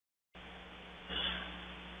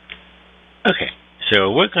Okay,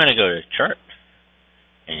 so we're going to go to Chart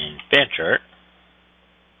and FanChart,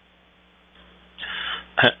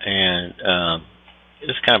 and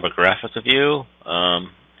it's kind of a graphical view.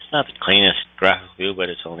 It's not the cleanest graphical view, but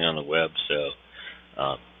it's only on the web, so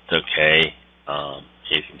it's okay.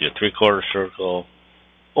 You can do a 3/4 circle,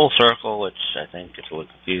 full circle, which I think is a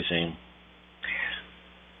little confusing.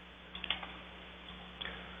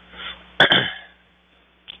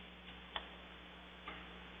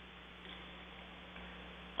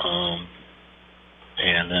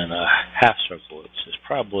 And then a half circle, which is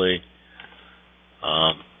probably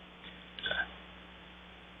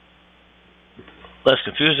less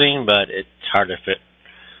confusing, but it's hard to fit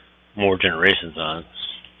more generations on.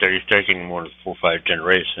 You're taking more than 4 or 5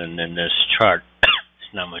 generations in this chart.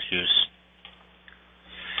 It's not much use,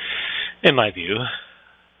 in my view.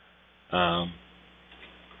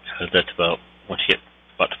 That's about, once you get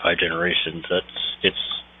about 5 generations,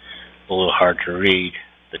 it's a little hard to read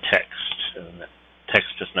the text, and the text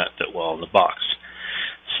does not fit well in the box.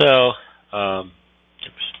 So,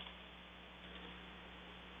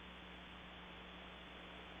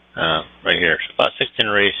 right here, so about 6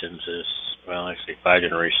 generations is, well, actually 5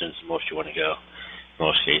 generations is the most you want to go. In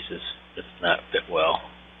most cases, does not fit well.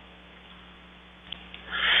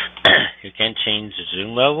 You can change the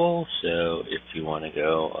zoom level, so if you want to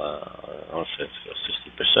go, let's go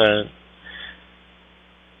 60%.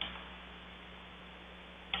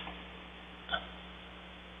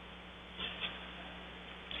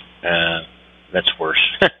 That's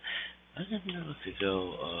worse. I don't know if you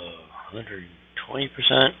go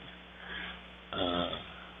 120%.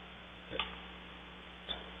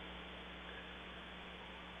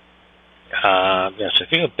 Yeah, so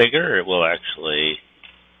if you go bigger, it will actually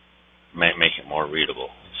make it more readable.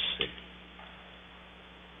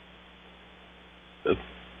 Let's see.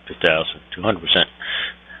 200%.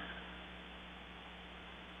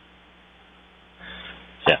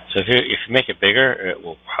 Yeah, so if you make it bigger, it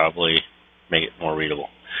will probably make it more readable.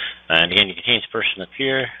 And again, you can change person up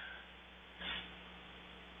here.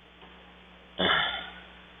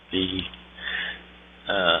 And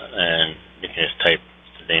you can just type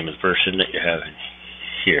the name of the person that you have in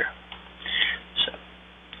here. So,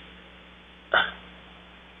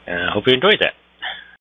 and I hope you enjoyed that.